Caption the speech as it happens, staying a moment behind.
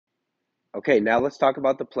Okay, now let's talk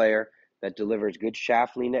about the player that delivers good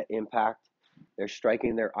shaft lean at impact. They're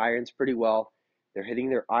striking their irons pretty well. They're hitting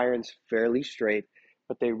their irons fairly straight,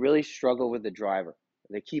 but they really struggle with the driver.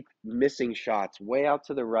 They keep missing shots way out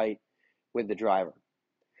to the right with the driver.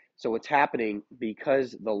 So what's happening,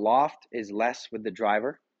 because the loft is less with the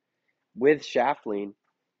driver, with shaft lean,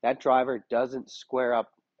 that driver doesn't square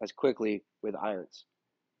up as quickly with irons.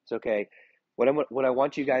 It's okay. What I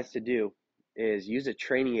want you guys to do is use a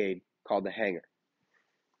training aid called the hanger.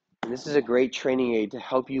 And this is a great training aid to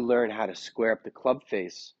help you learn how to square up the club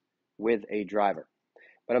face with a driver.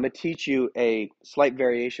 But I'm going to teach you a slight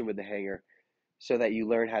variation with the hanger so that you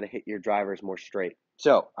learn how to hit your drivers more straight.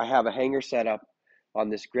 So I have a hanger set up on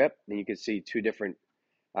this grip, and you can see two different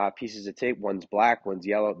pieces of tape. One's black, one's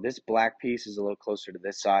yellow. This black piece is a little closer to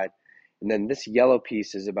this side, and then this yellow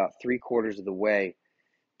piece is about 3/4 of the way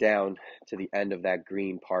down to the end of that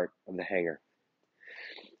green part of the hanger.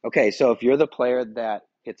 Okay, so if you're the player that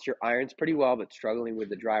hits your irons pretty well but struggling with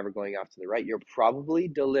the driver going off to the right, you're probably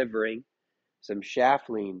delivering some shaft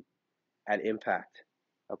lean at impact.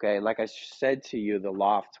 Okay, and like I said to you, the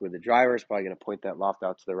loft with the driver is probably going to point that loft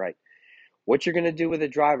out to the right. What you're going to do with the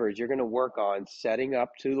driver is you're going to work on setting up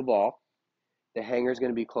to the ball. The hanger is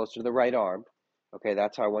going to be closer to the right arm. Okay,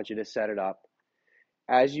 that's how I want you to set it up.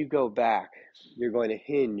 As you go back, you're going to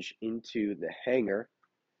hinge into the hanger,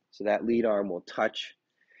 so that lead arm will touch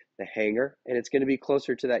the hanger, and it's going to be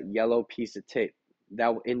closer to that yellow piece of tape.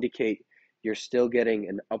 That will indicate you're still getting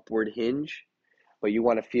an upward hinge, but you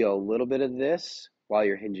want to feel a little bit of this while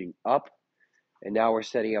you're hinging up. And now we're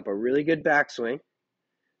setting up a really good backswing,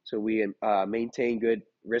 so we maintain good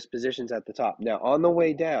wrist positions at the top. Now on the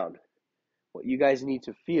way down, what you guys need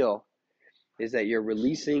to feel is that you're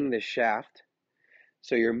releasing the shaft,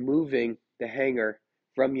 so you're moving the hanger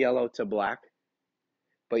from yellow to black,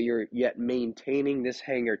 but you're yet maintaining this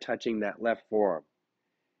hanger touching that left forearm.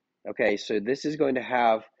 Okay, so this is going to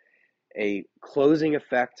have a closing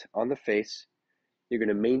effect on the face. You're going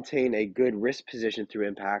to maintain a good wrist position through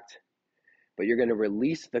impact, but you're going to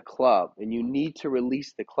release the club, and you need to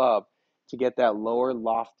release the club to get that lower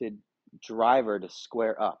lofted driver to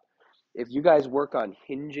square up. If you guys work on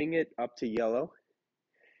hinging it up to yellow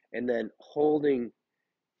and then holding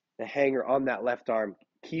the hanger on that left arm,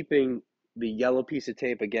 keeping the yellow piece of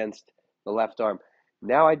tape against the left arm,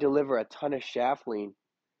 now I deliver a ton of shaft lean,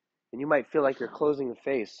 and you might feel like you're closing the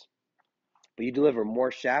face, but you deliver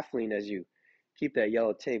more shaft lean as you keep that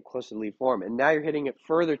yellow tape close to the lead form, and now you're hitting it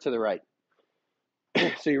further to the right.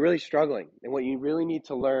 So you're really struggling, and what you really need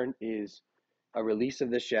to learn is a release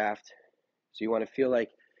of the shaft. So you want to feel like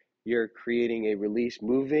you're creating a release,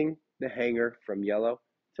 moving the hanger from yellow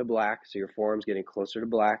to black, so your forearm's getting closer to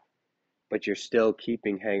black, but you're still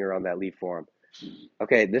keeping hanger on that lead forearm.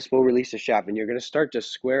 Okay, this will release the shaft, and you're going to start to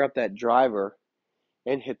square up that driver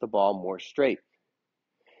and hit the ball more straight.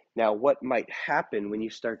 Now, what might happen when you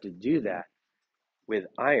start to do that with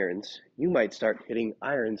irons, you might start hitting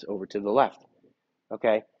irons over to the left,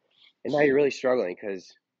 okay? And now you're really struggling and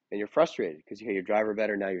you're frustrated because you hit your driver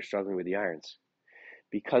better, now you're struggling with the irons.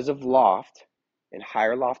 Because of loft and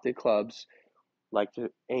higher lofted clubs like to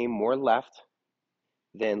aim more left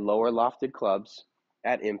than lower lofted clubs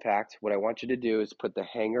at impact, what I want you to do is put the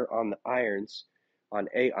hanger on the irons, on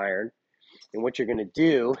a iron, and what you're going to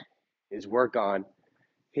do is work on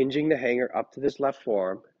hinging the hanger up to this left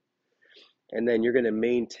forearm, and then you're going to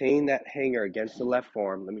maintain that hanger against the left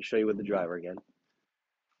forearm. Let me show you with the driver again.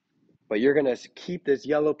 But you're going to keep this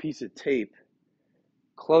yellow piece of tape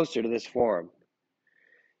closer to this forearm.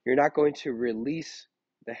 You're not going to release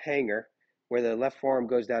the hanger where the left forearm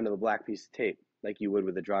goes down to the black piece of tape like you would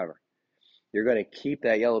with the driver. You're going to keep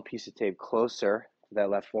that yellow piece of tape closer to that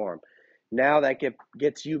left forearm. Now that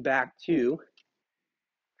gets you back to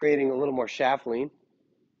creating a little more shaft lean,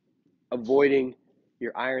 avoiding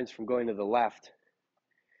your irons from going to the left,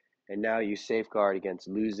 and now you safeguard against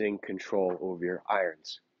losing control over your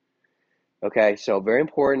irons. Okay, so very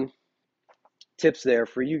important tips there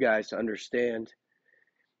for you guys to understand.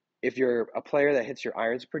 If you're a player that hits your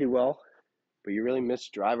irons pretty well, but you really miss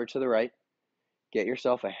driver to the right, get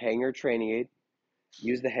yourself a hanger training aid.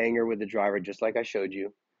 Use the hanger with the driver just like I showed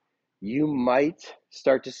you. You might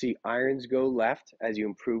start to see irons go left as you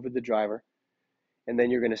improve with the driver, and then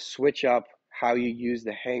you're going to switch up how you use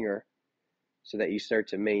the hanger so that you start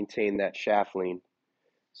to maintain that shaft lean.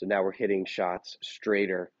 So now we're hitting shots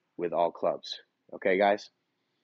straighter with all clubs. Okay, guys?